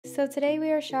So today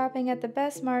we are shopping at the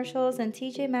best Marshalls and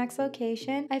Tjmaxx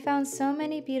location. I found so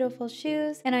many beautiful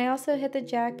shoes, and I also hit the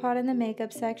jackpot in the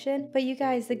makeup section. But you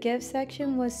guys, the gift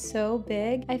section was so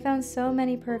big. I found so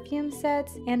many perfume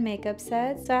sets and makeup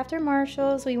sets. So after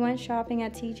Marshalls, we went shopping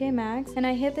at Tjmaxx, and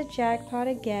I hit the jackpot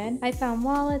again. I found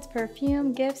wallets,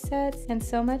 perfume, gift sets, and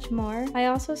so much more. I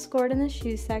also scored in the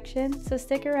shoe section, so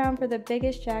stick around for the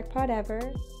biggest jackpot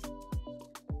ever.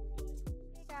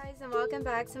 And welcome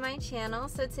back to my channel.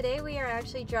 So today we are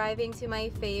actually driving to my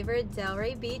favorite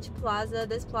Delray Beach Plaza.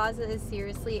 This plaza is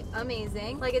seriously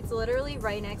amazing. Like, it's literally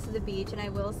right next to the beach, and I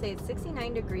will say it's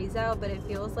 69 degrees out, but it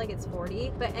feels like it's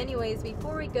 40. But anyways,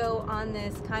 before we go on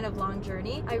this kind of long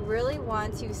journey, I really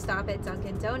want to stop at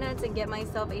Dunkin' Donuts and get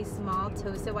myself a small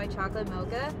toasted white chocolate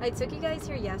mocha. I took you guys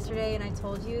here yesterday and I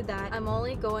told you that I'm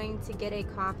only going to get a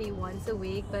coffee once a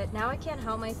week, but now I can't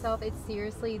help myself. It's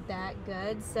seriously that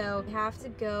good. So I have to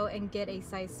go and get a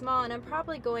size small, and I'm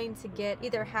probably going to get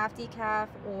either half decaf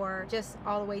or just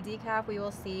all the way decaf. We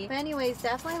will see. But anyways,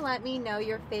 definitely let me know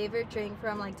your favorite drink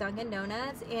from like Dunkin'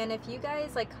 Donuts, and if you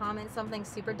guys like comment something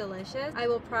super delicious, I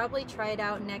will probably try it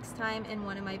out next time in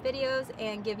one of my videos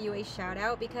and give you a shout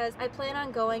out, because I plan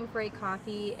on going for a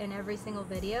coffee in every single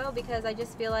video, because I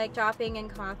just feel like shopping and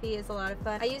coffee is a lot of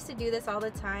fun. I used to do this all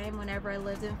the time whenever I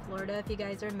lived in Florida, if you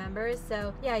guys remember.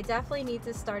 So yeah, I definitely need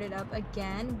to start it up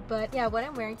again. But yeah, what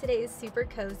I'm wearing today is super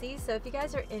cozy, so if you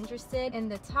guys are interested in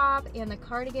the top and the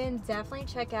cardigan, definitely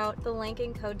check out the link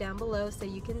and code down below so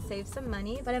you can save some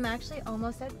money. But I'm actually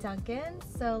almost at Dunkin',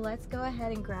 so let's go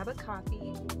ahead and grab a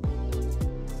coffee.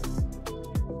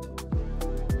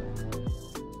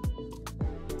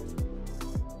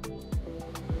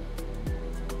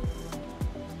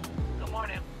 Good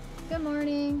morning. Good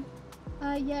morning.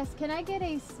 Yes, can I get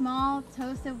a small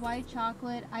toasted white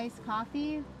chocolate iced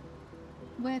coffee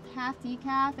with half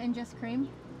decaf and just cream?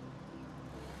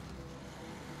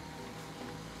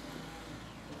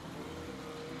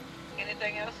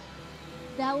 Anything else?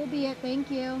 That will be it,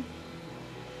 thank you.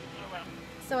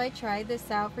 So I tried this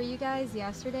out for you guys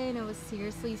yesterday, and it was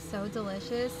seriously so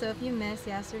delicious. So if you missed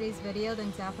yesterday's video,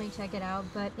 then definitely check it out.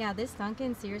 But yeah, this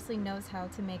Dunkin' seriously knows how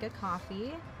to make a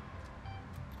coffee.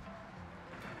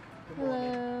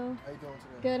 Hello. How you doing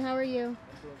today? Good, how are you? I'm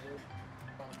doing good.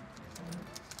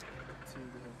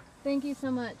 Thank you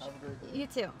so much. Have a great day. You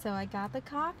too. So I got the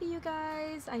coffee, you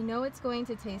guys. I know it's going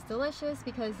to taste delicious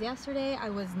because yesterday I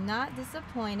was not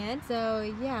disappointed.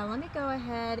 So yeah, let me go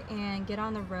ahead and get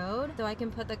on the road so I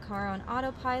can put the car on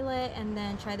autopilot and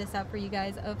then try this out for you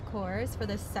guys, of course, for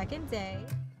the second day.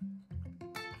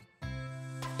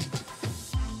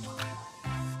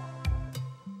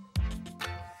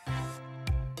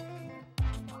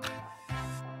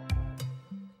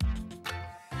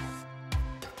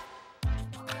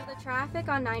 Traffic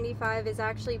on 95 is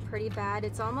actually pretty bad.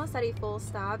 It's almost at a full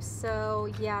stop,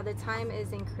 so yeah, the time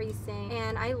is increasing,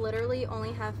 and I literally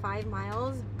only have 5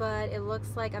 miles, but it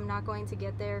looks like I'm not going to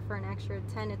get there for an extra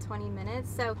 10 to 20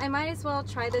 minutes, so I might as well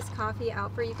try this coffee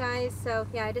out for you guys. So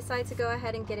yeah, I decided to go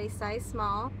ahead and get a size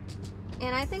small.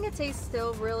 And I think it tastes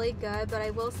still really good, but I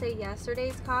will say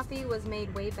yesterday's coffee was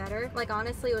made way better. Like,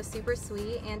 honestly, it was super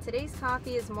sweet, and today's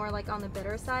coffee is more like on the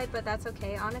bitter side, but that's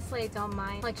okay. Honestly, I don't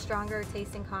mind like stronger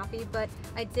tasting coffee, but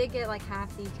I did get like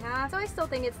half decaf, so I still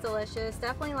think it's delicious.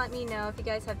 Definitely let me know if you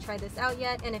guys have tried this out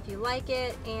yet and if you like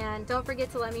it, and don't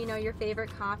forget to let me know your favorite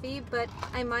coffee. But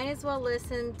I might as well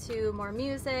listen to more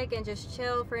music and just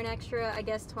chill for an extra, I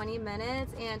guess, 20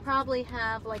 minutes and probably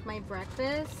have like my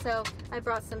breakfast. So I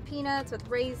brought some peanuts with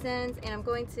raisins, and I'm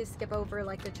going to skip over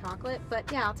like the chocolate.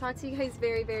 But yeah, I'll talk to you guys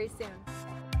very, very soon.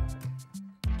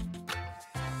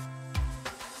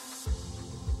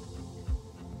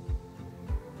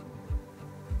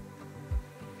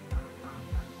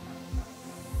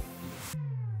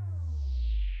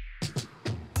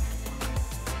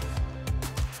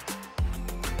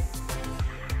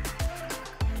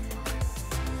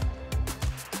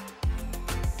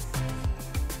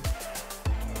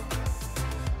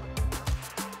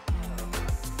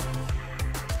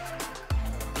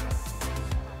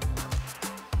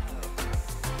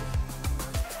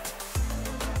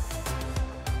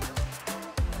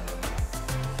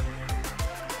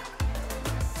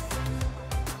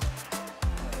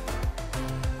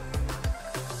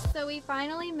 we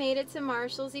finally made it to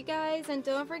Marshall's, you guys, and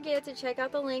don't forget to check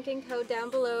out the link and code down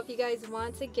below if you guys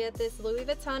want to get this Louis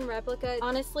Vuitton replica.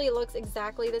 Honestly, it looks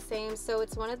exactly the same, so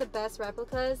it's one of the best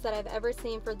replicas that I've ever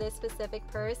seen for this specific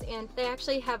purse, and they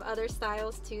actually have other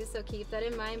styles too, so keep that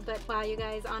in mind. But wow, you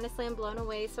guys, honestly, I'm blown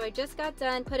away. So I just got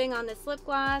done putting on this lip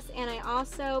gloss, and I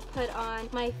also put on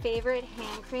my favorite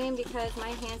hand cream because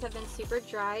my hands have been super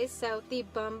dry. So the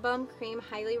Bum Bum cream,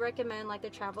 highly recommend, like the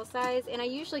travel size, and I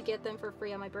usually get them for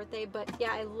free on my birthday, but yeah,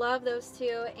 I love those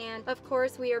two. And of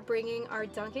course, we are bringing our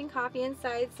Dunkin' coffee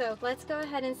inside, so let's go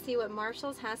ahead and see what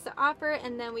Marshall's has to offer,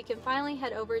 and then we can finally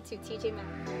head over to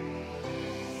Tjmaxx.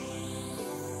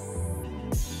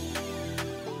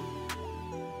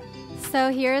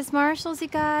 So here's Marshall's, you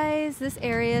guys. This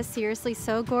area is seriously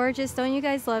so gorgeous. Don't you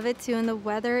guys love it too? And the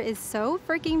weather is so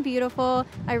freaking beautiful.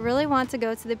 I really want to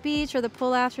go to the beach or the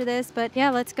pool after this, but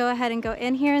yeah, let's go ahead and go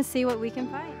in here and see what we can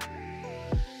find.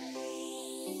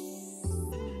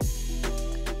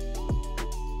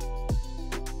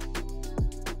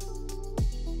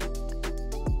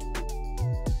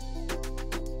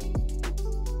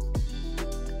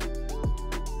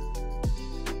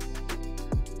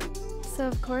 So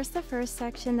of course the first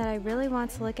section that I really want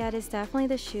to look at is definitely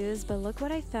the shoes, but look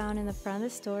what I found in the front of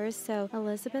the stores. So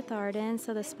Elizabeth Arden,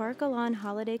 so the Sparkle On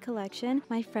Holiday Collection.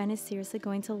 My friend is seriously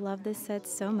going to love this set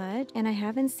so much, and I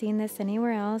haven't seen this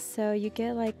anywhere else. So you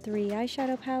get like 3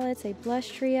 eyeshadow palettes, a blush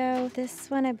trio.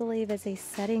 This one I believe is a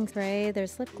setting spray.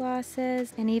 There's lip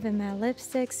glosses and even matte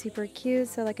lipstick, super cute.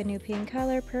 So like a new pink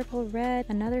color, purple, red,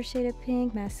 another shade of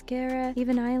pink, mascara,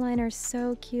 even eyeliner,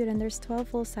 so cute. And there's 12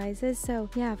 full sizes. So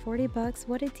yeah, 40 bucks.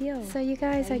 What a deal. So you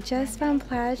guys, I just found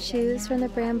plaid shoes from the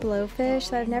brand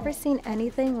Blowfish. I've never seen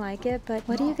anything like it, but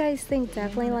what do you guys think?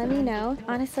 Definitely let me know.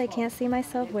 Honestly, I can't see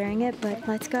myself wearing it, but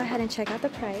let's go ahead and check out the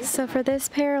price. So for this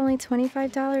pair, only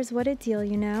 $25. What a deal,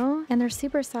 you know? And they're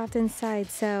super soft inside,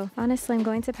 so honestly, I'm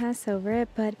going to pass over it,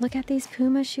 but look at these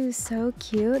Puma shoes, so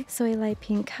cute. So a light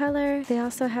pink color. They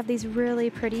also have these really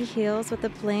pretty heels with the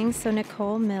bling, so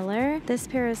Nicole Miller. This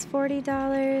pair is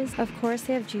 $40. Of course,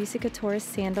 they have Juicy Couture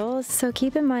sandals. So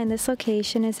keep in mind this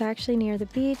location is actually near the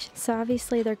beach, so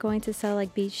obviously they're going to sell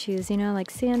like beach shoes, you know, like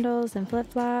sandals and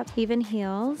flip-flops, even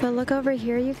heels. But look over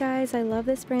here, you guys, I love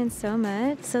this brand so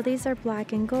much. So these are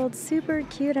black and gold, super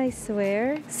cute, I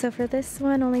swear. So for this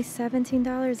one, only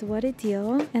 $17. What a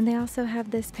deal. And they also have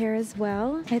this pair as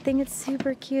well. I think it's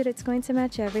super cute. It's going to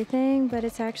match everything, but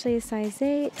it's actually a size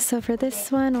 8. So for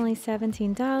this one, only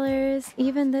 $17.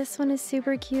 Even this one is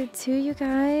super cute too, you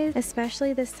guys,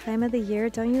 especially this time of the year.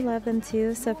 Don't you love them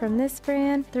too? So from this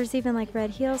brand, there's even like red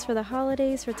heels for the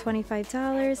holidays for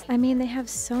 $25. I mean, they have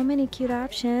so many cute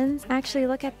options. Actually,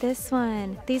 look at this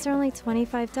one. These are only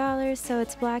 $25, so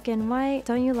it's black and white.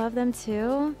 Don't you love them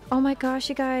too? Oh my gosh,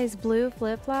 you guys, blue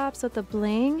flip-flops with the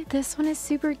bling. This one is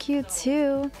super cute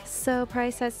too. So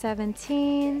price at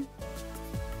 $17.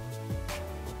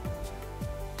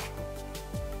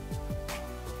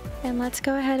 And let's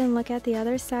go ahead and look at the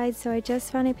other side. So I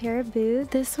just found a pair of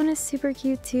boots. This one is super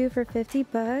cute too for 50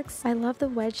 bucks. I love the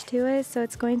wedge to it, so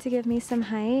it's going to give me some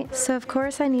height. So of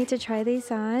course I need to try these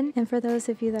on. And for those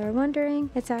of you that are wondering,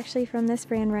 it's actually from this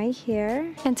brand right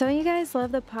here. And don't you guys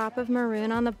love the pop of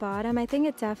maroon on the bottom? I think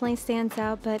it definitely stands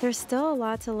out, but there's still a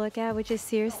lot to look at, which is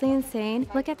seriously insane.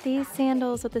 Look at these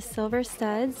sandals with the silver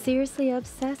studs. Seriously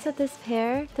obsessed with this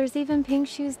pair. There's even pink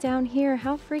shoes down here.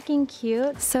 How freaking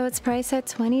cute. So it's priced at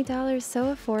 $20.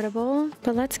 So affordable.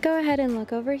 But let's go ahead and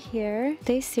look over here.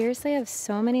 They seriously have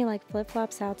so many like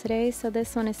flip-flops out today. So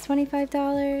this one is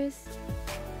 $25.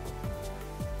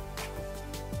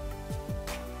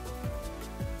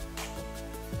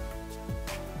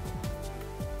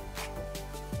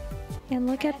 And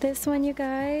look at this one, you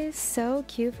guys. So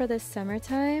cute for the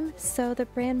summertime. So the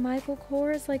brand Michael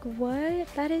Kors, like what?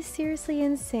 That is seriously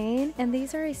insane. And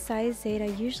these are a size 8. I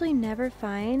usually never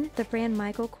find the brand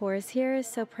Michael Kors here.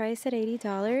 So priced at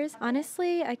 $80.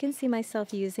 Honestly, I can see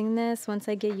myself using this once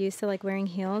I get used to like wearing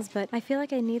heels, but I feel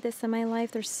like I need this in my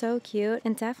life. They're so cute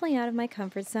and definitely out of my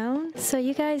comfort zone. So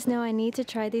you guys know I need to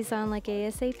try these on like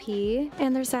ASAP.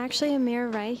 And there's actually a mirror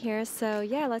right here. So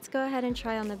yeah, let's go ahead and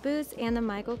try on the boots and the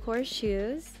Michael Kors shoes.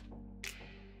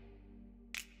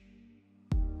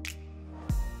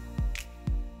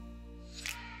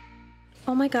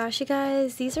 Oh my gosh, you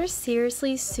guys, these are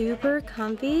seriously super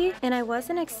comfy, and I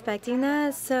wasn't expecting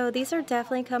that, so these are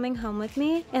definitely coming home with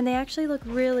me, and they actually look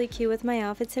really cute with my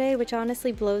outfit today, which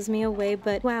honestly blows me away.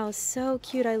 But wow, so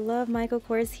cute. I love Michael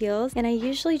Kors heels, and I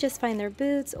usually just find their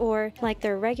boots or like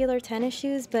their regular tennis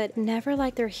shoes, but never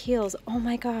like their heels. Oh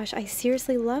my gosh, I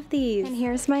seriously love these. And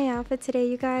here's my outfit today,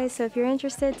 you guys, so if you're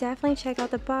interested, definitely check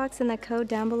out the box and the code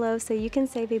down below so you can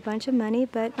save a bunch of money.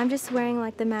 But I'm just wearing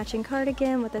like the matching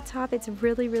cardigan with the top. It's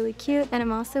really cute, and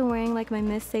I'm also wearing like my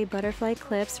Miss A butterfly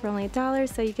clips for only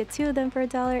 $1, so you get 2 of them for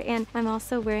 $1. And I'm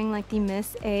also wearing like the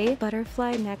Miss A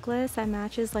butterfly necklace that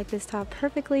matches like this top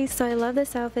perfectly, so I love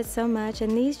this outfit so much.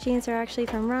 And these jeans are actually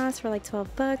from Ross for like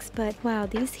 12 bucks, but wow,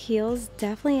 these heels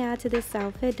definitely add to this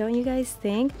outfit, don't you guys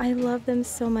think? I love them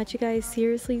so much, you guys.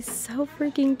 Seriously, so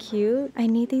freaking cute. I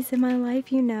need these in my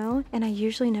life, you know, and I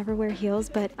usually never wear heels,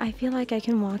 but I feel like I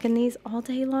can walk in these all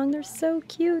day long. They're so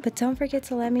cute. But don't forget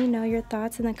to let me know your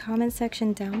thoughts in the comment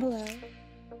section down below.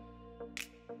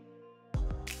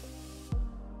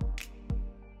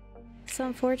 So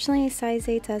unfortunately size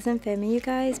 8 doesn't fit me, you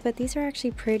guys, but these are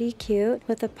actually pretty cute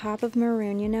with a pop of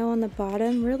maroon, you know, on the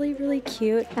bottom. Really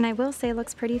cute. And I will say it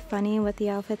looks pretty funny with the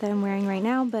outfit that I'm wearing right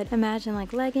now, but imagine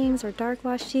like leggings or dark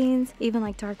wash jeans, even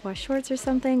like dark wash shorts or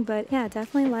something. But yeah,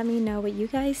 definitely let me know what you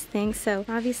guys think. So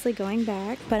obviously going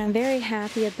back, but I'm very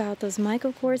happy about those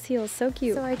Michael Kors heels. So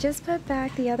cute. So I just put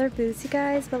back the other boots, you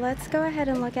guys, but let's go ahead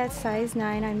and look at size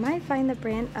 9. I might find the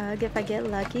brand UGG if I get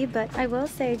lucky, but I will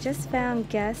say I just found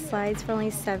Guess slides for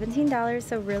only $17,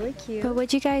 so really cute. But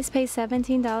would you guys pay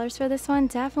 $17 for this one?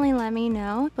 Definitely let me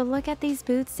know. But look at these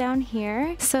boots down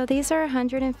here. So these are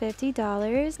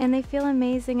 $150, and they feel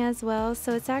amazing as well.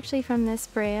 So it's actually from this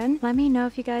brand. Let me know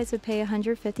if you guys would pay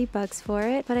 150 bucks for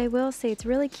it. But I will say it's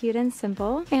really cute and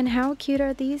simple. And how cute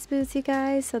are these boots, you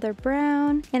guys? So they're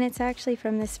brown, and it's actually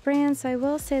from this brand. So I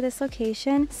will say this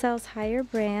location sells higher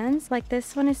brands. Like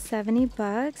this one is 70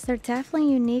 bucks. They're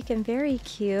definitely unique and very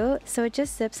cute. So it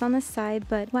just zips on the side.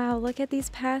 But wow, look at these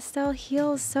pastel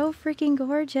heels, so freaking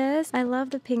gorgeous. I love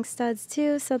the pink studs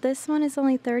too. So this one is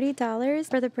only $30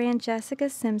 for the brand Jessica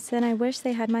Simpson. I wish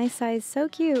they had my size. So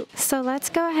cute. So let's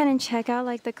go ahead and check out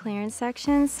like the clearance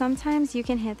section. Sometimes you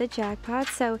can hit the jackpot.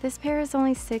 So this pair is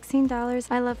only $16.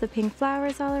 I love the pink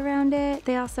flowers all around it.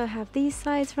 They also have these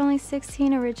slides for only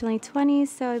 $16, originally $20.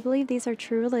 So I believe these are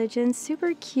True Religion.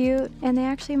 Super cute. And they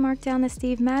actually marked down the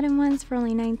Steve Madden ones for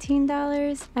only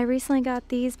 $19. I recently got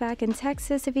these back in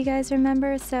Texas, if you guys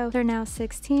remember, so they're now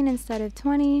 $16 instead of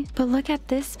 $20. But look at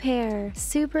this pair,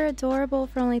 super adorable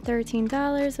for only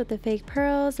 $13 with the fake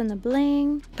pearls and the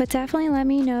bling. But definitely let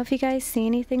me know if you guys see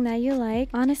anything that you like.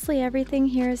 Honestly, everything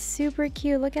here is super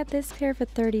cute. Look at this pair for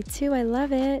 $32. I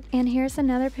love it. And here's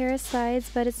another pair of slides,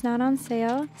 but it's not on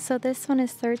sale. So this one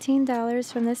is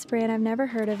 $13 from this brand. I've never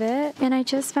heard of it. And I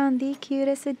just found the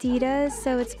cutest Adidas.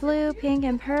 So it's blue, pink,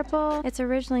 and purple. It's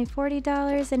originally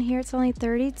 $40, and here it's only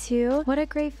 $32. What a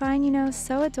great find, you know,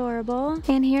 so adorable.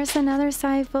 And here's another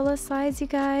side full of slides, you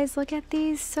guys. Look at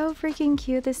these, so freaking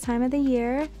cute this time of the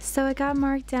year. So it got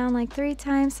marked down like 3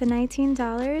 times to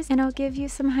 $19, and I'll give you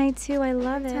some height too. I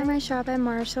love it. Every time I shop at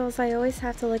Marshall's, I always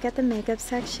have to look at the makeup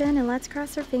section, and let's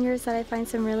cross our fingers that I find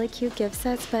some really cute gift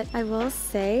sets. But I will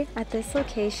say at this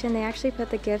location they actually put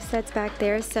the gift sets back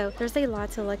there, so there's a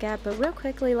lot to look at. But real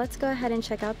quickly, let's go ahead and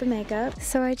check out the makeup.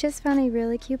 So I just found a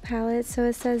really cute palette. So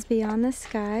it says Beyond the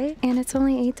Sky, and it's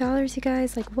only $8, you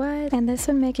guys. Like what? And this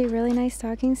would make a really nice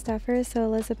stocking stuffer. So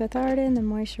Elizabeth Arden, the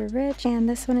Moisture Rich, and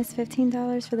this one is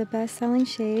 $15 for the best selling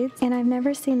shades. And I've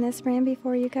never seen this brand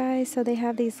before, you guys. So they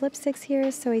have these lipsticks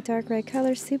here, so a dark red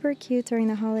color, super cute during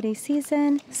the holiday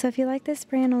season. So if you like this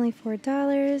brand, only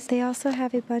 $4. They also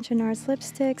have a bunch of NARS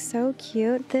lipsticks, so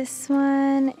cute. This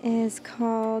one is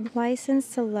called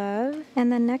License to Love,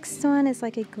 and the next one is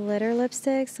like a glitter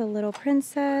lipstick, so Little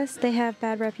Princess. They have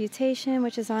Bad Reputation,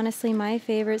 which is honestly my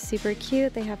favorite, super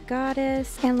cute. They have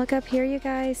Goddess, and look up here, you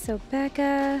guys, so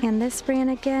Becca, and this brand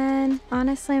again.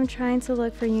 Honestly, I'm trying to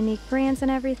look for unique brands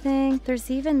and everything.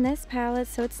 There's even this palette,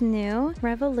 so it's new,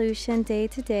 Revolution Day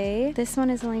to Day. This one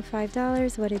is only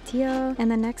 $5. What a deal. And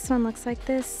the next one looks like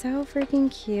this, so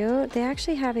freaking cute. They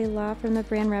actually have a lot from the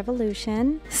brand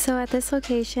Revolution. So at this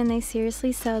location, they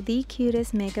seriously sell the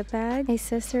cutest makeup bag. A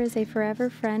sister is a forever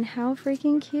friend. How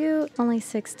freaking cute. Only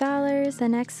 $6. The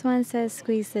next one says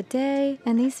Squeeze these a day,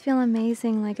 and these feel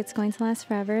amazing, like it's going to last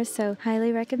forever, so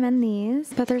highly recommend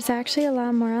these. But there's actually a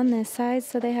lot more on this side.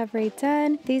 So they have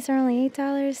VUITTON. These are only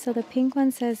 $8, so the pink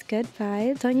one says good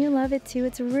vibes. Don't you love it too?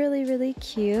 It's really, really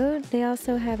cute. They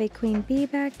also have a queen bee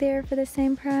back there for the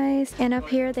same price. And up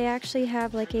here they actually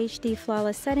have like HD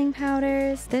flawless setting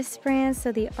powders. This brand,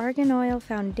 so the Argan Oil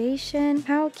Foundation.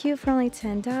 How cute for only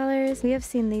 $10. We have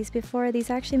seen these before.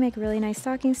 These actually make really nice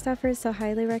stocking stuffers, so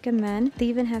highly recommend. They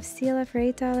even have Stila for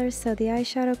 $8, so the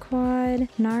eyeshadow quad,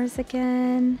 NARS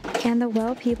again. And the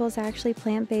Well People is actually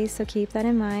plant-based, so keep that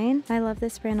in mind. I love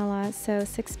this brand a lot, so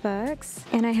 $6.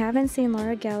 And I haven't seen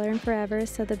Laura Geller in forever,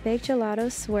 so the Big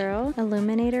Gelato Swirl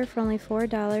Illuminator for only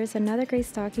 $4. Another great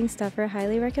stocking stuffer,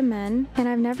 highly recommend. And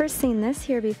I've never seen this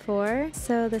here before,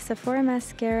 so the Sephora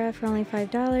Mascara for only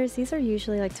 $5. These are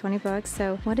usually like 20 bucks,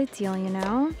 so what a deal, you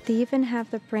know? They even have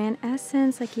the brand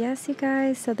Essence, like yes you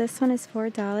guys, so this one is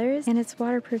 $4 and it's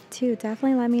waterproof too.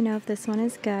 Definitely let me know if this one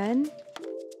is good.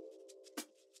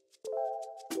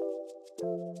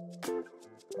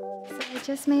 I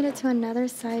just made it to another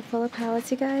side full of palettes,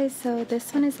 you guys. So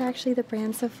this one is actually the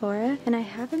brand Sephora, and I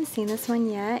haven't seen this one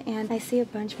yet, and I see a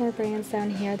bunch more brands down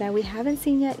here that we haven't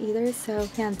seen yet either. So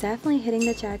yeah, I'm definitely hitting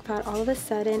the jackpot all of a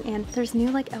sudden, and there's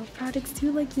new like elf products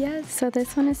too, like yes. So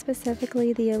this one is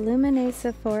specifically the Illuminate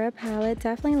Sephora palette.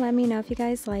 Definitely let me know if you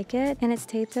guys like it, and it's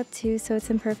taped up too, so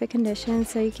it's in perfect condition.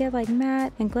 So you get like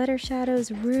matte and glitter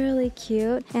shadows, really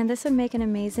cute, and this would make an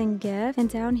amazing gift. And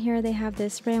down here they have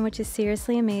this brand, which is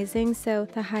seriously amazing. So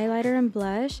the highlighter and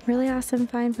blush, really awesome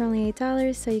find for only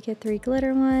 $8. So you get 3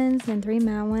 glitter ones and 3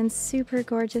 matte ones, super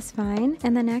gorgeous find.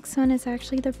 And the next one is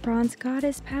actually the Bronze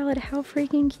Goddess palette. How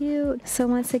freaking cute. So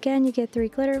once again, you get 3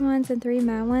 glitter ones and 3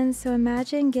 matte ones. So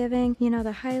imagine giving, you know,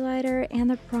 the highlighter and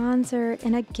the bronzer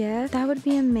in a gift. That would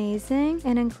be amazing.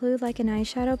 And include like an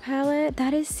eyeshadow palette.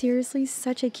 That is seriously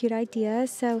such a cute idea.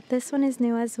 So this one is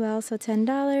new as well, so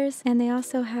 $10. And they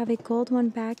also have a gold one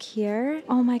back here.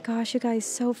 Oh my gosh, you guys,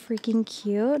 so freaking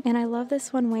cute. And I love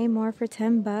this one way more for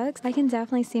 10 bucks. I can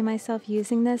definitely see myself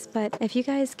using this, but if you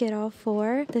guys get all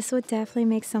 4, this would definitely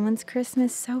make someone's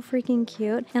Christmas so freaking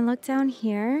cute. And look down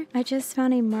here, I just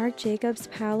found a Marc Jacobs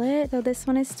palette. So this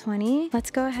one is $20.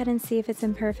 Let's go ahead and see if it's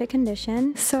in perfect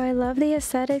condition. So I love the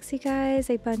aesthetics, you guys.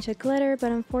 A bunch of glitter,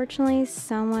 but unfortunately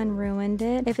someone ruined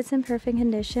it. If it's in perfect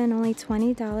condition, only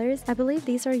 $20. I believe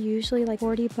these are usually like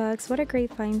 40 bucks. What a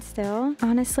great find still.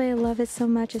 Honestly, I love it so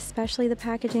much, especially the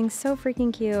packaging, so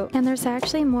freaking cute. And there's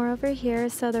actually more over here.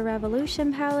 So the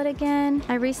Revolution palette again.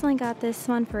 I recently got this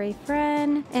one for a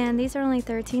friend, and these are only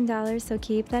 $13, so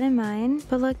keep that in mind.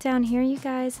 But look down here, you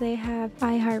guys, they have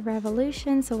I Heart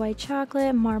Revolution, so white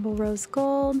chocolate, marble rose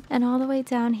gold, and all the way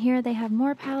down here they have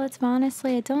more palettes, but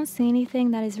honestly I don't see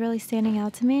anything that is really standing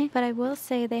out to me. But I will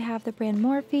say they have the brand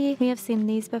Morphe. We have seen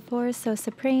these before, so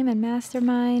Supreme and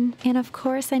Mastermind. And of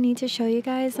course I need to show you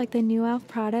guys like the new elf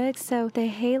products. So the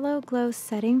Halo Glow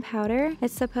setting powder,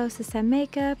 it's supposed to set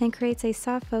makeup and creates a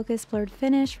soft focus blurred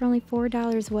finish for only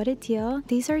 $4. What a deal.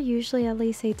 These are usually at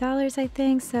least $8, I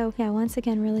think, so yeah, once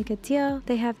again, really good deal.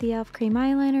 They have the elf cream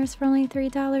eyeliners for only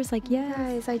 $3. Like yes.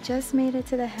 Guys, I just made it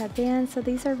to the headband. So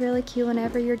these are really cute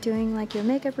whenever you're doing like your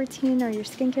makeup routine or your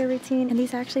skincare routine, and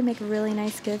these actually make really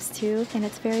nice gifts too, and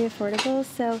it's very affordable.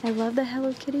 So I love the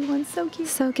Hello Kitty one, so cute.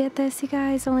 So get this, you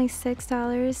guys, only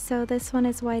 $6. So this one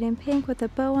is white and pink with a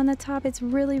bow on the top. It's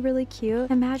really, really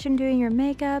cute. Imagine doing your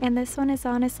makeup, and this one is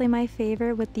honestly my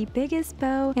favorite with the biggest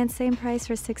bow, and same price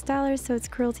for $6. So it's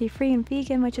cruelty free and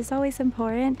vegan, which is always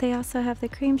important. They also have the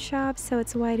cream shop, so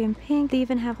it's white and pink. They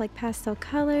even have like pastel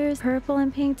colors, purple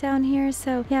and pink down here.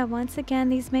 So yeah, once again,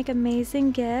 these make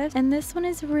amazing gifts. And this one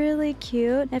is really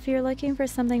cute if you're looking for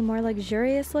something more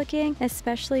luxurious looking,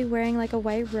 especially wearing like a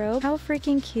white robe. How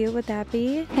freaking cute would that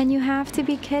be? And you have to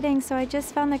be kidding. So I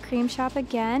just found the cream shop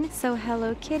again. So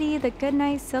Hello Kitty, the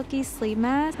Goodnight Silky Sleep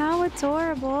Mask. How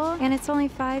adorable. And it's only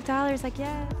 $5. Like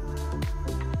yeah.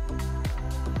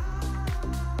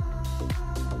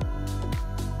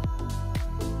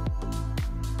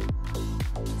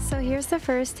 So here's the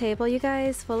first table, you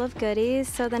guys, full of goodies.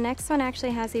 So the next one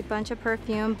actually has a bunch of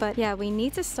perfume, but yeah, we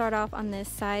need to start off on this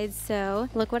side. So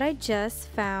look what I just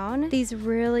found. These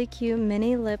really cute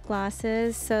mini lip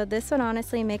glosses. So this would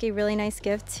honestly make a really nice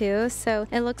gift too. So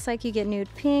it looks like you get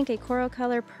nude pink, a coral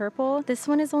color, purple. This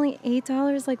one is only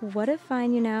 $8. Like what a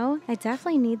find, you know? I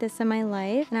definitely need this in my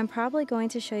life, and I'm probably going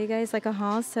to show you guys like a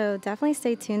haul, so definitely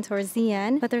stay tuned towards the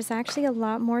end. But there's actually a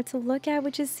lot more to look at,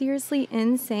 which is seriously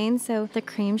insane. So the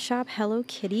cream shop shop Hello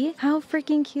Kitty. How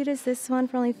freaking cute is this one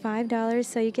for only $5?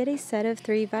 So you get a set of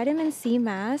 3 vitamin C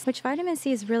masks, which vitamin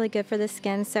C is really good for the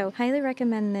skin, so highly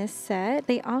recommend this set.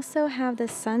 They also have the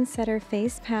Sunsetter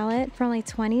face palette for only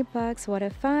 20 bucks. What a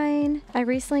find. I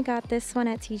recently got this one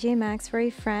at Tjmaxx for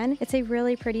a friend. It's a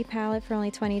really pretty palette for only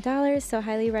 $20, so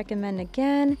highly recommend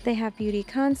again. They have Beauty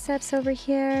Concepts over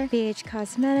here, BH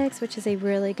Cosmetics, which is a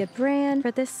really good brand.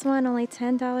 For this one, only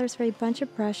 $10 for a bunch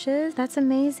of brushes. That's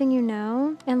amazing, you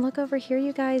know. And look over here,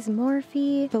 you guys,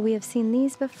 Morphe, but we have seen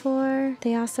these before.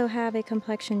 They also have a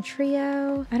complexion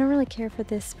trio. I don't really care for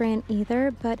this brand either,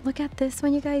 but look at this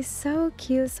one, you guys, so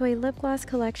cute. So a lip gloss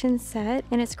collection set,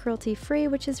 and it's cruelty free,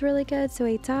 which is really good, so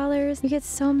 $8. You get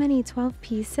so many, 12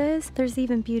 pieces. There's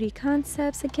even Beauty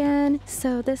Concepts again.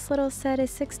 So this little set is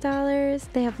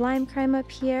 $6. They have Lime Crime up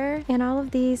here, and all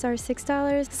of these are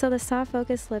 $6. So the soft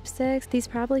focus lipsticks, these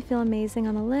probably feel amazing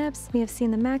on the lips. We have seen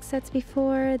the MAC sets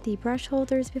before, the brush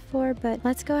holders before, but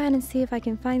let's go ahead and see if I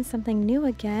can find something new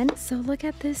again. So look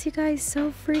at this, you guys,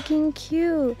 so freaking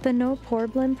cute. The No Pore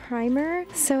Blend Primer.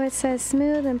 So it says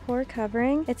smooth and pore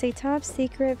covering. It's a top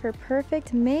secret for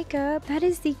perfect makeup. That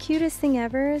is the cutest thing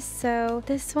ever. So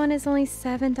this one is only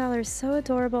 $7. So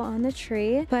adorable on the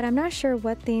tree, but I'm not sure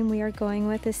what theme we are going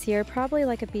with this year. Probably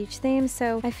like a beach theme,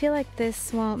 so I feel like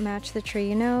this won't match the tree,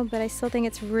 you know, but I still think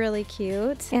it's really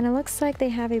cute. And it looks like they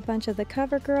have a bunch of the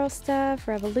CoverGirl stuff,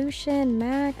 Revolution,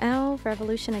 MAC, ELF,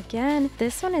 Revolution again.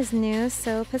 This one is new,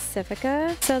 so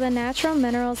Pacifica. So the Natural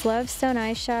Minerals Love Stone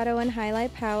eyeshadow and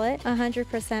highlight palette,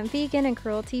 100% vegan and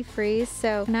cruelty free.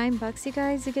 So $9, you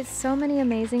guys. You get so many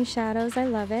amazing shadows. I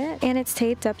love it. And it's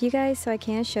taped up, you guys, so I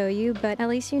can't show you, but at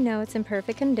least you know it's in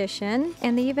perfect condition.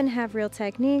 And they even have Real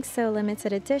Techniques, so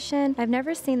limited edition. I've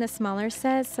never seen the smaller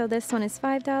set, so this one is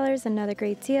 $5. Another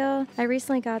great deal. I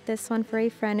recently got this one for a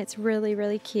friend. It's really,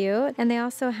 really cute. And they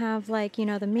also have, like, you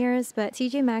know, the mirrors, but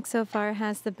Tjmaxx so far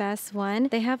has the best one.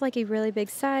 They have like a really big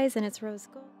size, and it's rose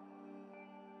gold.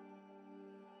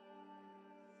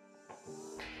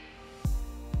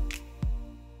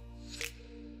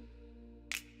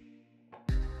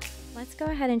 Let's go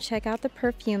ahead and check out the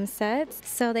perfume sets.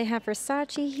 So they have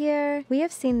Versace here. We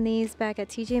have seen these back at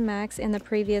Tjmaxx in the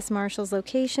previous Marshall's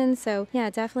location, so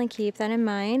yeah, definitely keep that in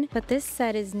mind. But this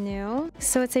set is new.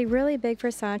 So it's a really big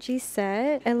Versace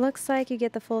set. It looks like you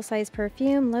get the full-size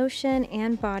perfume, lotion,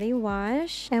 and body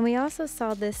wash. And we also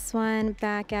saw this one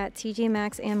back at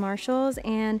Tjmaxx and Marshall's,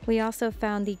 and we also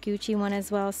found the Gucci one as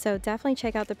well, so definitely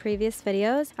check out the previous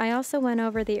videos. I also went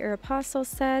over the Aeropostale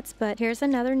sets, but here's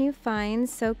another new find.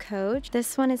 So Coach.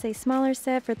 This one is a smaller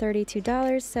set for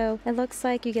 $32, so it looks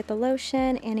like you get the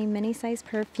lotion and a mini size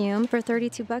perfume for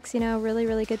 $32, you know, really,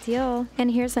 really good deal.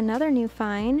 And here's another new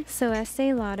find. So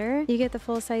Estee Lauder, you get the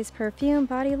full size perfume,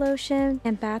 body lotion,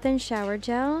 and bath and shower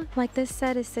gel. Like, this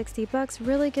set is $60,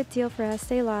 really good deal for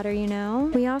Estee Lauder, you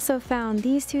know. We also found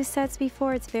these two sets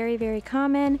before. It's very, very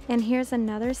common. And here's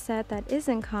another set that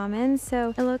isn't common.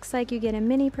 So it looks like you get a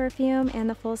mini perfume and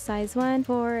the full size one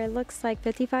for, it looks like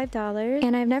 $55.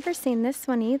 And I've never seen this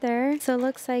one either. So it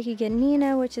looks like you get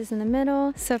Nina, which is in the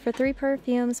middle. So for 3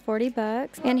 perfumes,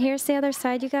 $40. And here's the other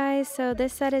side, you guys. So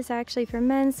this set is actually for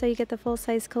men. So you get the full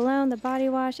size cologne, the body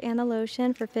wash, and the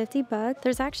lotion for $50.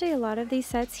 There's actually a lot of these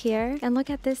sets here. And look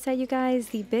at this set, you guys,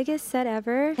 the biggest set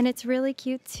ever. And it's really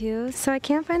cute too. So I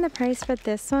can't find the price for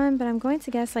this one, but I'm going to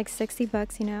guess like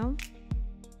 $60, you know.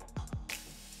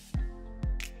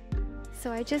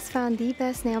 So I just found the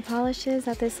best nail polishes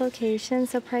at this location,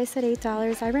 so priced at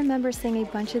 $8. I remember seeing a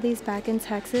bunch of these back in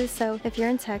Texas, so if you're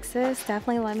in Texas,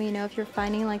 definitely let me know if you're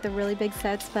finding like the really big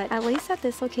sets, but at least at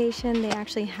this location, they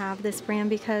actually have this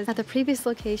brand, because at the previous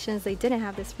locations, they didn't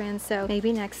have this brand, so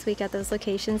maybe next week at those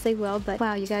locations they will, but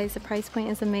wow, you guys, the price point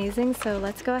is amazing, so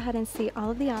let's go ahead and see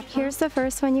all of the options. Here's the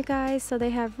first one, you guys. So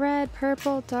they have red,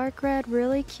 purple, dark red,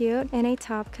 really cute, and a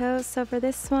top coat. So for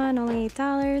this one, only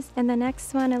 $8, and the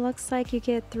next one, it looks like you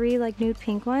get 3 like nude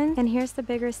pink ones. And here's the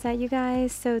bigger set, you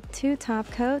guys. So 2 top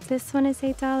coats. This one is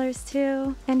 $8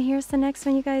 too. And here's the next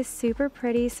one, you guys. Super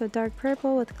pretty. So dark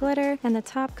purple with glitter, and the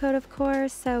top coat, of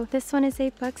course. So this one is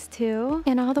 $8 too.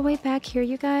 And all the way back here,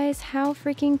 you guys, how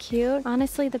freaking cute.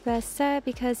 Honestly, the best set,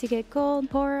 because you get gold,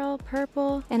 coral,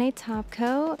 purple, and a top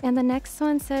coat. And the next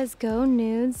one says go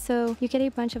nude. So you get a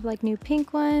bunch of like nude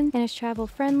pink ones, and it's travel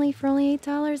friendly for only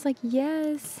 $8. Like,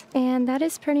 yes. And that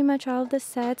is pretty much all of the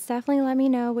sets. Definitely definitely let me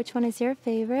know which one is your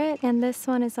favorite. And this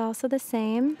one is also the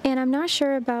same. And I'm not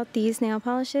sure about these nail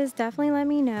polishes. Definitely let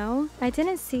me know. I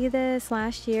didn't see this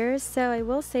last year, so I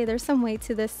will say there's some weight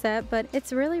to this set, but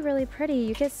it's really, really pretty.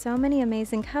 You get so many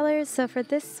amazing colors. So for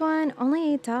this one,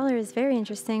 only $8. Very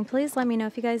interesting. Please let me know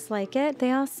if you guys like it.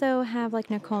 They also have like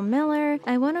Nicole Miller.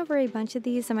 I went over a bunch of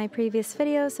these in my previous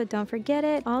video, so don't forget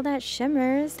it. All That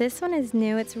Shimmers. This one is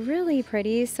new. It's really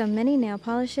pretty. So many nail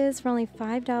polishes for only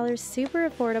 $5. Super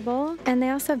affordable. And they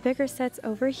also have bigger sets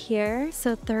over here.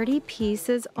 So 30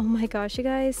 pieces. Oh my gosh, you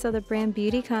guys. So the brand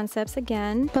Beauty Concepts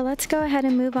again. But let's go ahead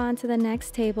and move on to the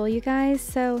next table, you guys.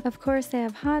 So of course they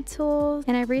have hot tools,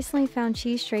 and I recently found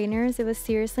cheese straighteners. It was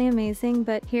seriously amazing.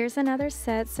 But here's another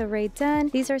set. So Right Done.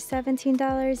 These are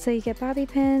 $17. So you get bobby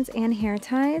pins and hair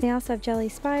ties. They also have jelly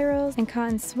spirals and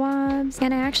cotton swabs.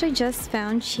 And I actually just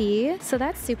found Chi, so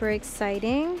that's super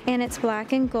exciting. And it's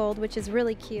black and gold, which is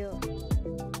really cute.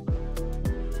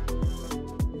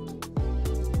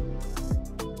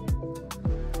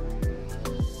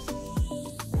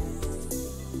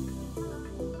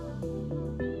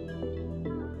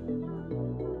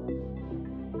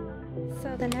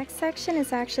 The next section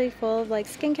is actually full of like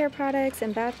skincare products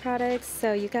and bath products.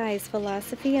 So you guys,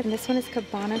 Philosophy, and this one is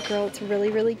Cabana Girl. It's really,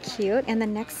 really cute. And the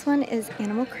next one is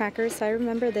Animal Crackers. So I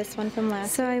remember this one from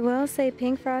last. So I will say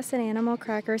Pink Frosted Animal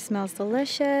Cracker smells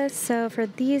delicious. So for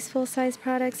these full-size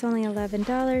products, only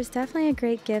 $11. Definitely a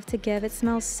great gift to give. It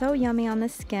smells so yummy on the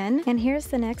skin. And here's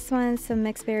the next one, some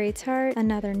Mixed Berry Tart,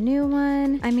 another new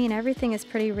one. I mean, everything is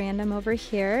pretty random over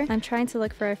here. I'm trying to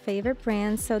look for a favorite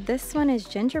brand. So this one is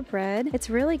Gingerbread.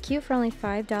 It's really cute for only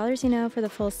 $5, you know, for the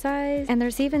full size. And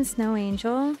there's even Snow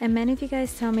Angel. And many of you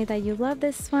guys tell me that you love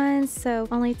this one. So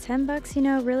only $10, you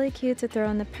know, really cute to throw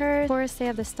in the purse. Of course, they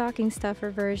have the stocking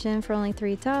stuffer version for only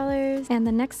 $3. And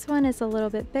the next one is a little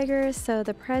bit bigger. So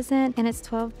the Present, and it's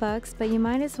 $12, but you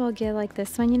might as well get like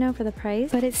this one, you know, for the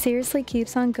price. But it seriously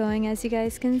keeps on going, as you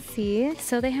guys can see.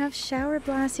 So they have Shower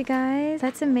Blast, you guys.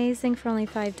 That's amazing for only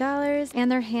 $5.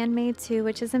 And they're handmade too,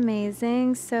 which is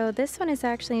amazing. So this one is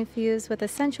actually infused with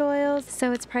essential oils,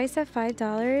 so it's priced at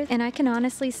 $5, and I can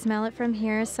honestly smell it from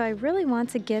here, so I really want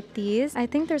to get these. I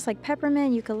think there's like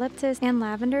peppermint, eucalyptus, and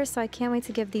lavender, so I can't wait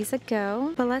to give these a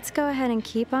go. But let's go ahead and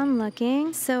keep on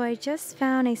looking. So I just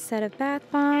found a set of bath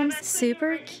bombs,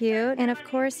 super cute, and of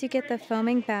course you get the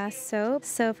foaming bath soap.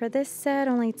 So for this set,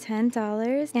 only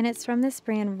 $10, and it's from this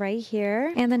brand right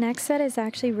here. And the next set is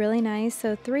actually really nice,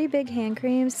 so 3 big hand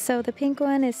creams. So the pink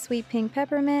one is Sweet Pink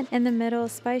Peppermint, in the middle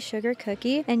Spice Sugar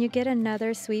Cookie, and you get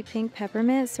another Sweet Pink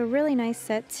Peppermint, so really nice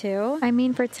set too. I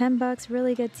mean, for $10,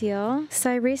 really good deal.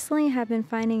 So I recently have been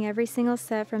finding every single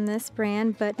set from this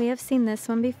brand, but we have seen this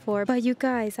one before. But you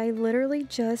guys, I literally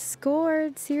just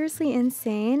scored. Seriously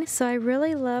insane. So I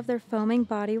really love their foaming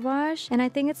body wash, and I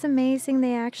think it's amazing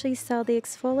they actually sell the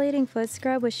exfoliating foot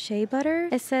scrub with shea butter.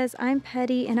 It says I'm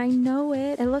petty, and I know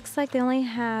it. It looks like they only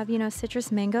have, you know,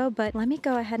 citrus mango, but let me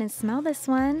go ahead and smell this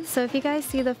one. So if you guys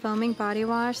see the foaming body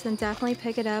wash, then definitely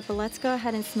pick it up, but let's go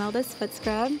ahead and smell this foot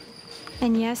scrub.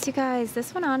 And yes, you guys,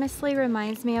 this one honestly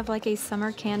reminds me of like a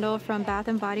summer candle from Bath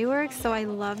 & Body Works, so I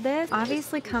love this.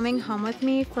 Obviously coming home with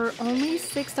me for only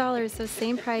 $6, so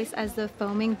same price as the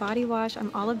foaming body wash.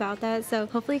 I'm all about that, so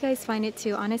hopefully you guys find it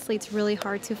too. Honestly, it's really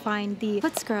hard to find the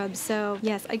foot scrub, so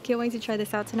yes, I can't wait to try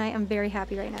this out tonight. I'm very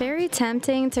happy right now. Very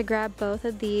tempting to grab both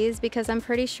of these because I'm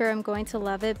pretty sure I'm going to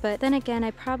love it, but then again,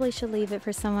 I probably should leave it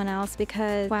for someone else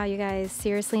because, wow, you guys,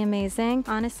 seriously amazing.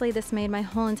 Honestly, this made my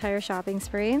whole entire shopping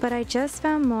spree, but I just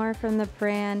found more from the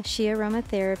brand She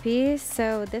Aromatherapy.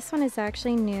 So this one is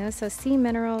actually new. So Sea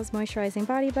Minerals Moisturizing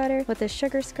Body Butter with a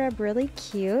sugar scrub, really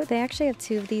cute. They actually have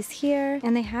 2 of these here,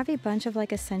 and they have a bunch of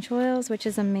like essential oils, which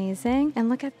is amazing. And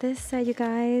look at this set, you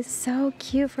guys. So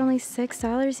cute for only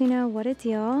 $6, you know, what a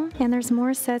deal. And there's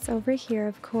more sets over here,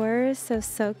 of course. So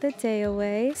Soak the Day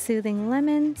Away, Soothing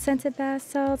Lemon, Scented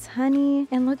Bath Salts, Honey,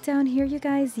 and look down here, you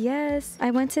guys. Yes,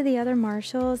 I went to the other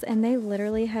Marshalls and they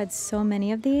literally had so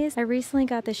many of these. I recently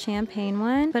got the champagne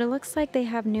one, but it looks like they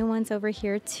have new ones over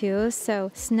here too.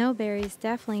 So Snowberry's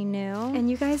definitely new.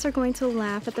 And you guys are going to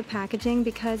laugh at the packaging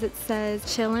because it says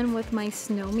chillin' with my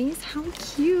snowmies. How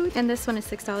cute. And this one is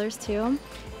 $6 too.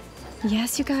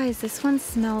 Yes, you guys, this one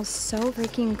smells so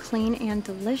freaking clean and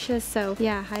delicious. So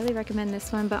yeah, highly recommend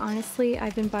this one. But honestly,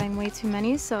 I've been buying way too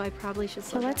many, so I probably should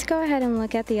slow down. Let's go ahead and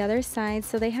look at the other side.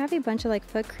 So they have a bunch of like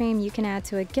foot cream you can add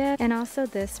to a gift, and also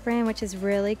this brand, which is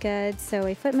really good. So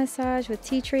a foot massage with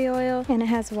tea tree oil, and it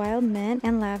has wild mint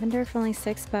and lavender for only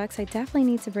 $6. I definitely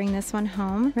need to bring this one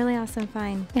home. Really awesome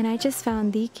find. And I just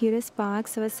found the cutest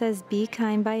box. So it says Be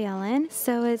Kind by Ellen.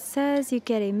 So it says you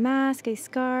get a mask, a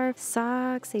scarf,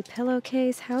 socks, a pillow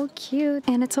pillowcase. How cute.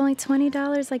 And it's only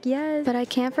 $20, like yes. But I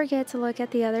can't forget to look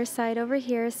at the other side over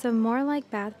here. Some more like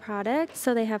bath products.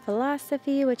 So they have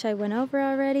Philosophy, which I went over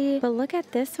already. But look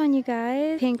at this one, you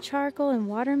guys. Pink charcoal and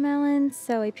watermelon.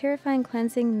 So a purifying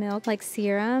cleansing milk like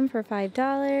serum for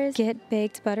 $5. Get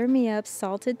Baked Butter Me Up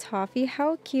salted toffee.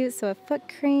 How cute. So a foot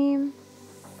cream.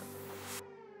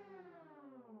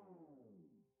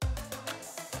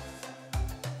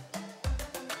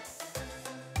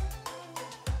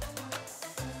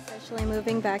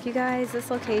 Moving back, you guys,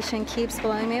 this location keeps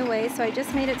blowing me away. So I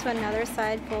just made it to another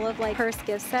side full of like purse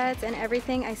gift sets, and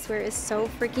everything I swear is so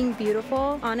freaking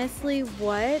beautiful. Honestly,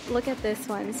 what? Look at this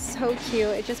one, so cute.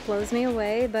 It just blows me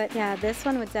away. But yeah, this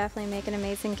one would definitely make an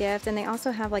amazing gift. And they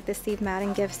also have like the Steve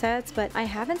Madden gift sets, but I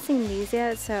haven't seen these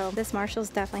yet, so this Marshalls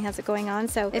definitely has it going on.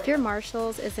 So if your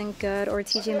Marshalls isn't good, or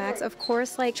TJ Maxx, of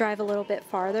course, like drive a little bit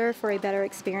farther for a better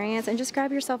experience and just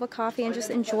grab yourself a coffee and just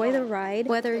enjoy the ride,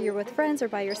 whether you're with friends or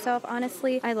by yourself.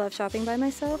 Honestly, I love shopping by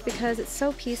myself because it's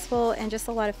so peaceful and just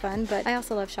a lot of fun, but I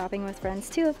also love shopping with friends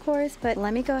too, of course. But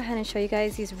let me go ahead and show you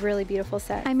guys these really beautiful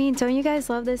sets. I mean, don't you guys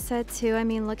love this set too? I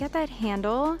mean, look at that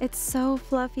handle. It's so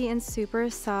fluffy and super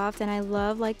soft, and I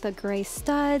love like the gray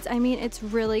studs. I mean, it's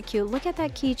really cute. Look at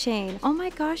that keychain. Oh my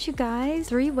gosh, you guys,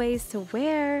 3 ways to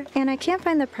wear. And I can't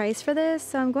find the price for this,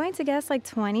 so I'm going to guess like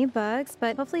 20 bucks,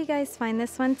 but hopefully you guys find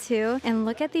this one too. And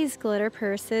look at these glitter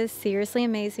purses, seriously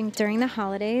amazing during the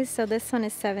holidays. So this one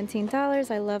is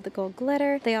 $17. I love the gold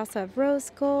glitter. They also have rose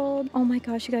gold. Oh my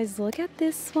gosh, you guys, look at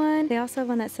this one. They also have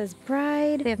one that says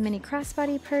bride. They have mini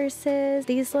crossbody purses,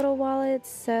 these little wallets.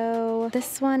 So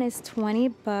this one is 20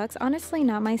 bucks. Honestly,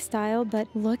 not my style, but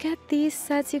look at these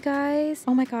sets, you guys.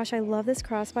 Oh my gosh, I love this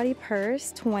crossbody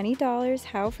purse. $20.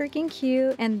 How freaking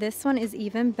cute. And this one is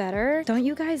even better. Don't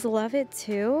you guys love it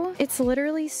too? It's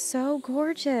literally so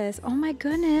gorgeous. Oh my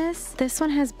goodness. This one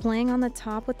has bling on the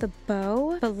top with the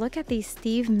bow, but look at these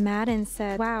Steve Madden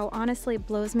sets. Wow, honestly, it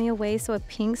blows me away. So a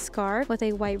pink scarf with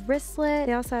a white wristlet.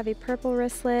 They also have a purple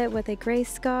wristlet with a gray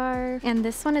scarf. And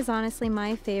this one is honestly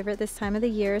my favorite this time of the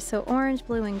year. So orange,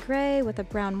 blue, and gray with a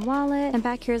brown wallet. And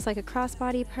back here is like a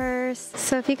crossbody purse.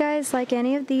 So if you guys like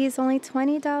any of these, only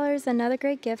 $20, another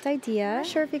great gift idea. I'm not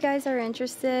sure if you guys are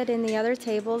interested in the other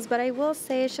tables, but I will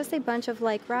say it's just a bunch of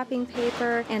like wrapping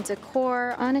paper and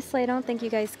decor. Honestly, I don't think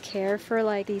you guys care for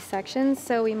like these sections,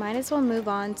 so we might as well move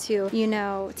on to, you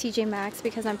know, TJ Maxx,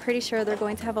 because I'm pretty sure they're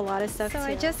going to have a lot of stuff too.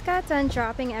 I just got done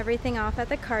dropping everything off at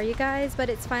the car, you guys, but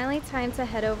it's finally time to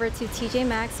head over to TJ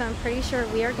Maxx. So I'm pretty sure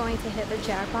we are going to hit the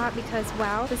jackpot, because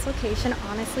wow, this location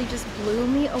honestly just blew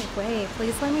me away.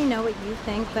 Please let me know what you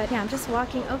think. But yeah, I'm just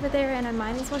walking over there, and I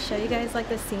might as well show you guys like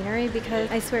the scenery, because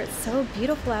I swear it's so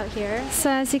beautiful out here. So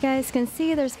as you guys can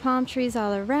see, there's palm trees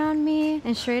all around me,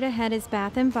 and straight ahead is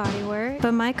Bath and Body Works.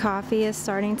 But my coffee is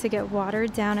starting to get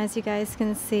watered down, as you guys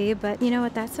can see, but you know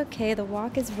what, that's okay. The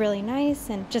walk is really nice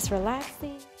and just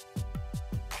relaxing.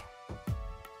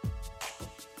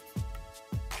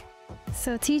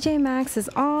 So TJ Maxx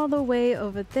is all the way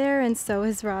over there, and so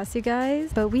is Ross, you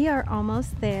guys. But we are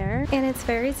almost there, and it's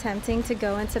very tempting to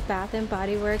go into Bath and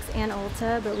Body Works and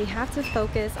Ulta, but we have to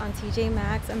focus on TJ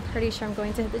Maxx. I'm pretty sure I'm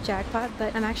going to hit the jackpot,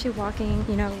 but I'm actually walking,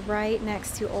 you know, right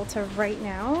next to Ulta right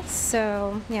now.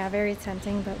 So yeah, very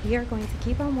tempting, but we are going to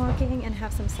keep on walking and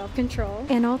have some self-control.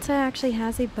 And Ulta actually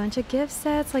has a bunch of gift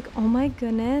sets. Like, oh my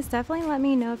goodness, definitely let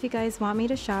me know if you guys want me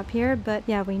to shop here. But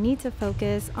yeah, we need to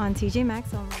focus on TJ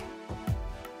Maxx only.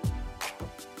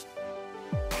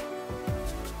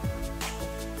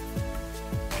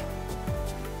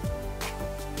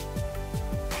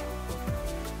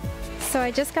 So I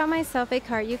just got myself a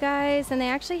cart, you guys, and they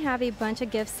actually have a bunch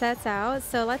of gift sets out.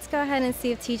 So let's go ahead and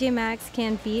see if TJ Maxx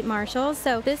can beat Marshalls.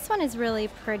 So this one is really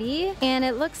pretty, and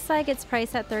it looks like it's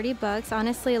priced at 30 bucks.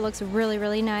 Honestly, it looks really,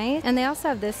 really nice. And they also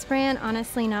have this brand.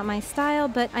 Honestly, not my style,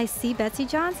 but I see Betsy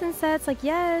Johnson sets, like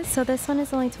yes. So this one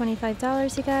is only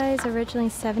 $25, you guys, originally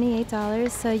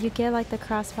 $78. So you get like the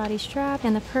crossbody strap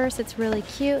and the purse. It's really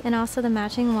cute, and also the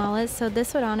matching wallet. So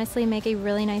this would honestly make a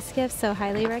really nice gift, so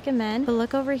highly recommend. But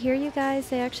look over here, you guys.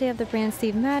 They actually have the brand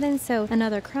Steve Madden, so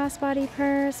another crossbody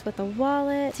purse with a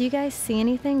wallet. Do you guys see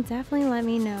anything? Definitely let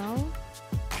me know.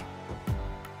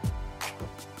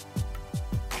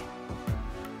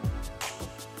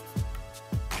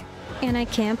 And I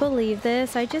can't believe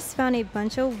this. I just found a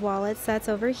bunch of wallet sets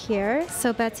over here.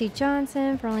 So Betsy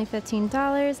Johnson for only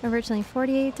 $15, originally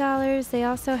 $48. They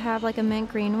also have like a mint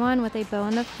green one with a bow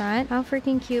in the front. How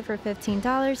freaking cute for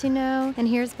 $15, you know? And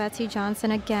here's Betsy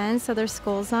Johnson again. So there's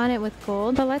skulls on it with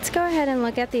gold. But let's go ahead and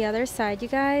look at the other side, you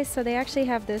guys. So they actually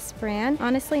have this brand.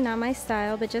 Honestly, not my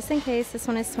style, but just in case, this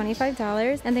one is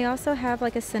 $25. And they also have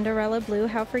like a Cinderella blue.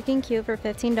 How freaking cute for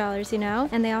 $15, you know?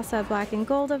 And they also have black and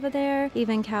gold over there.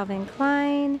 Even Calvin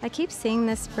Klein. I keep seeing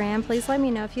this brand. Please let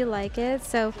me know if you like it.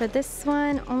 So for this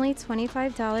one, only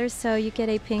 $25. So you get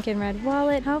a pink and red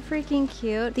wallet. How freaking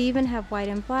cute. They even have white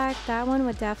and black. That one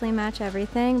would definitely match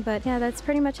everything. But yeah, that's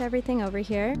pretty much everything over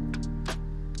here.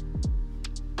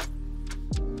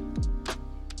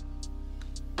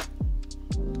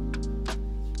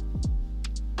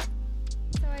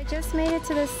 Just made it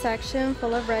to this section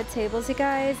full of red tables, you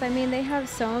guys. I mean, they have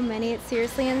so many, it's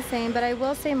seriously insane, but I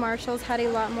will say Marshall's had a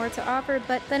lot more to offer.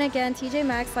 But then again,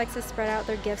 Tjmaxx likes to spread out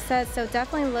their gift sets, so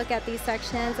definitely look at these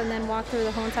sections and then walk through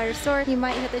the whole entire store. You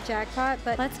might hit the jackpot.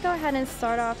 But let's go ahead and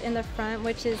start off in the front,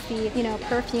 which is the, you know,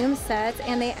 perfume sets,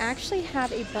 and they actually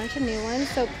have a bunch of new ones,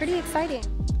 so pretty exciting.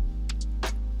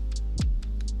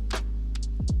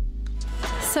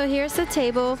 So here's the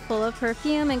table full of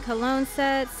perfume and cologne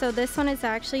sets. So this one is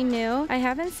actually new. I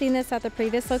haven't seen this at the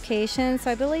previous location,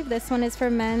 so I believe this one is for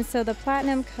men. So the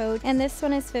platinum coat, and this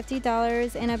one is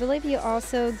 $50, and I believe you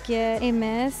also get a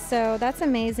mist, so that's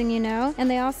amazing, you know.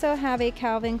 And they also have a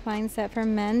Calvin Klein set for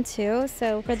men too.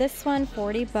 So for this one,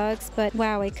 $40, but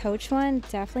wow, a Coach one,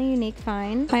 definitely unique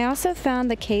find. I also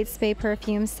found the Kate Spade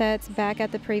perfume sets back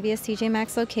at the previous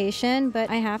Tjmaxx location, but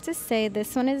I have to say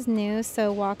this one is new.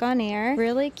 So Walk on Air,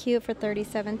 really cute for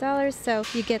 $37. So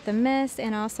you get the mist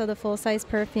and also the full-size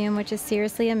perfume, which is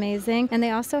seriously amazing. And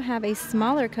they also have a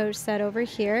smaller Coach set over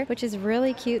here, which is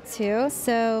really cute too.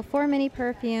 So 4 mini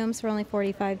perfumes for only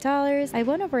 $45. I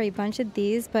went over a bunch of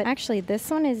these, but actually this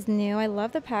one is new. I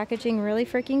love the packaging, really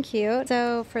freaking cute.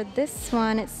 So for this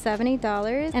one, it's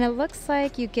 $70, and it looks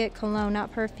like you get cologne,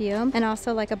 not perfume, and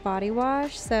also like a body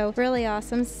wash. So really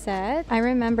awesome set. I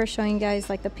remember showing you guys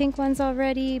like the pink ones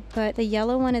already, but the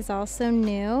yellow one is also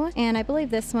new, and I believe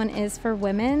this one is for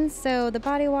women. So the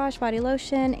body wash, body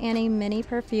lotion, and a mini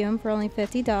perfume for only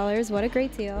 $50. What a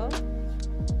great deal.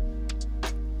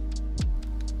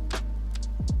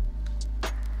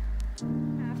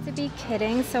 Be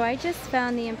kidding. So I just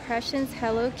found the Impressions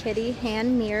Hello Kitty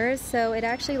hand mirrors, so it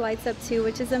actually lights up too,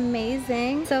 which is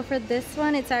amazing. So for this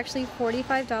one, it's actually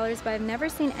 $45, but I've never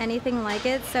seen anything like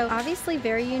it, so obviously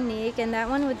very unique, and that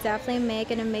one would definitely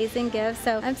make an amazing gift.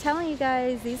 So I'm telling you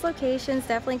guys, these locations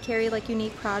definitely carry like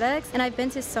unique products, and I've been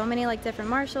to so many like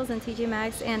different Marshalls and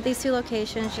Tjmaxx, and these two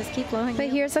locations just keep blowing. But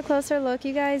here's a closer look,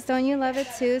 you guys. Don't you love it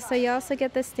too? So you also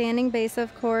get the standing base,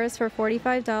 of course, for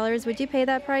 $45. Would you pay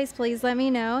that price? Please let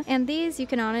me know. And these, you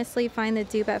can honestly find the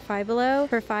dupe at Five Below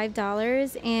for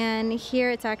 $5, and here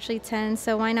it's actually $10,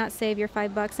 so why not save your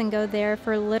 $5 and go there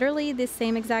for literally the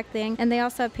same exact thing. And they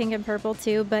also have pink and purple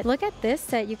too. But look at this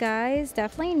set, you guys,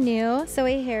 definitely new. So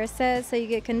a hair set, so you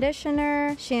get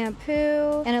conditioner,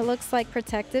 shampoo, and it looks like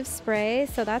protective spray,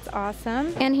 so that's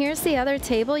awesome. And here's the other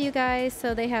table, you guys.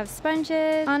 So they have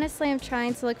sponges. Honestly, I'm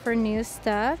trying to look for new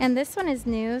stuff, and this one is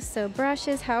new. So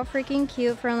brushes, how freaking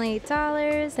cute, for only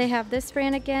 $8. They have this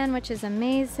brand again, which is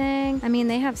amazing. I mean,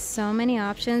 they have so many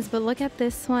options, but look at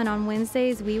this one. On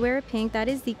Wednesdays we wear pink. That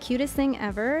is the cutest thing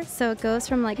ever. So it goes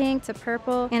from like pink to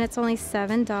purple, and it's only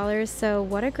 $7, so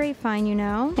what a great find, you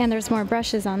know. And there's more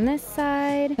brushes on this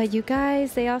side. But you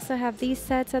guys, they also have these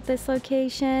sets at this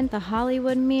location, the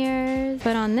Hollywood mirrors.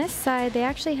 But on this side, they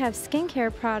actually have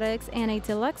skincare products and a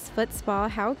deluxe foot spa.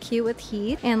 How cute, with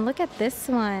heat. And look at this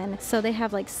one. So they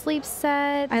have like sleep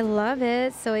set. I love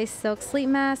it. So a silk sleep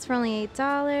mask for only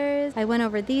 $8. I went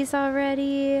over these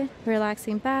already.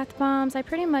 Relaxing bath bombs. I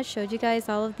pretty much showed you guys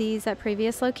all of these at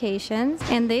previous locations,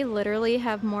 and they literally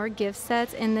have more gift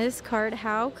sets in this cart.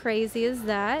 How crazy is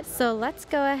that? So let's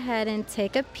go ahead and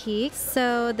take a peek.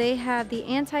 So they have the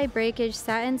anti-breakage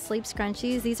satin sleep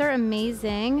scrunchies. These are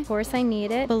amazing. Of course I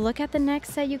need it. But look at the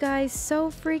next set, you guys.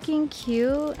 So freaking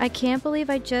cute. I can't believe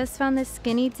I just found the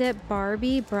Skinny Dip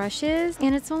Barbie brushes,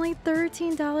 and it's only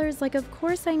 $13. Like, of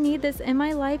course I need this in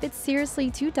my life. It's seriously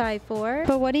 $2. die for.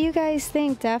 But what do you guys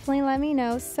think? Definitely let me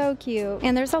know. So cute.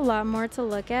 And there's a lot more to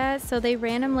look at. So they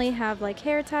randomly have like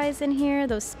hair ties in here,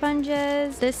 those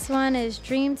sponges. This one is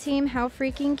Dream Team. How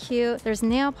freaking cute. There's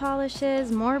nail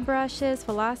polishes, more brushes,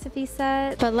 philosophy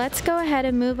set. But let's go ahead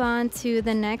and move on to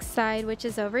the next side, which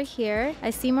is over here.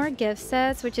 I see more gift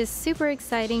sets, which is super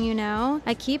exciting, you know.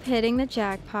 I keep hitting the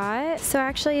jackpot. So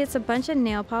actually it's a bunch of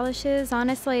nail polishes.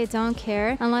 Honestly, I don't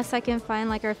care unless I can find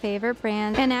like our favorite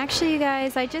brand. And actually, you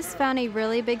guys, I just found a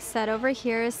really big set over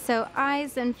here. So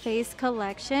eyes and face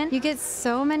collection. You get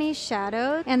so many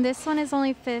shadows, and this one is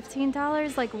only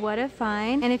 $15. Like, what a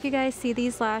find. And if you guys see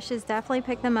these lashes, definitely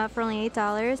pick them up for only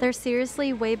 $8. They're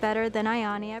seriously way better than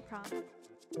Ioni, I promise.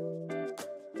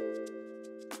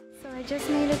 I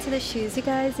just made it to the shoes, you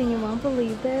guys, and you won't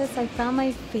believe this. I found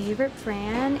my favorite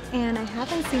brand, and I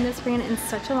haven't seen this brand in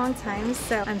such a long time,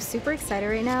 so I'm super excited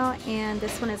right now. And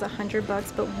this one is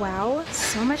 $100, but wow,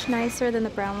 so much nicer than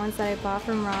the brown ones that I bought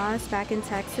from Ross back in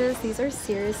Texas. These are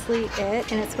seriously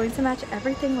it, and it's going to match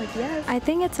everything. Like, yes. I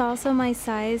think it's also my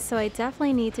size, so I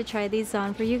definitely need to try these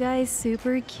on for you guys.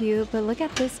 Super cute, but look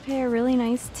at this pair, really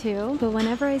nice too. But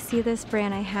whenever I see this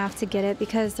brand, I have to get it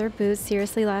because their boots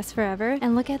seriously last forever.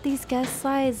 And look at these guest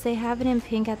slides. They have it in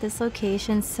pink at this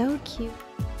location. So cute.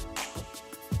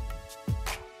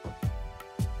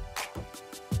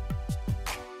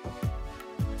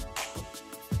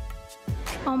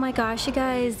 Oh my gosh, you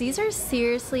guys, these are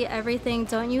seriously everything.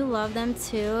 Don't you love them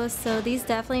too? So these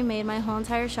definitely made my whole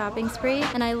entire shopping spree,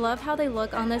 and I love how they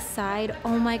look on the side.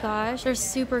 Oh my gosh, they're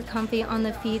super comfy on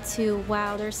the feet too.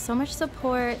 Wow, there's so much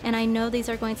support, and I know these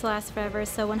are going to last forever,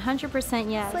 so 100%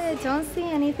 yes. I don't see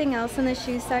anything else in the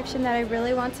shoe section that I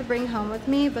really want to bring home with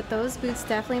me, but those boots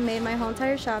definitely made my whole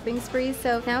entire shopping spree.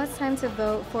 So now it's time to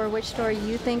vote for which store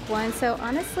you think won. So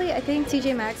honestly, I think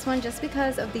Tjmaxx won just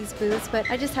because of these boots, but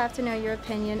I just have to know your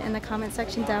opinion in the comment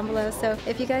section down below. So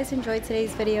if you guys enjoyed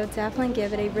today's video, definitely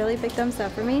give it a really big thumbs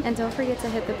up for me, and don't forget to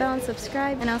hit the bell and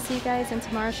subscribe, and I'll see you guys in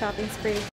tomorrow's shopping spree.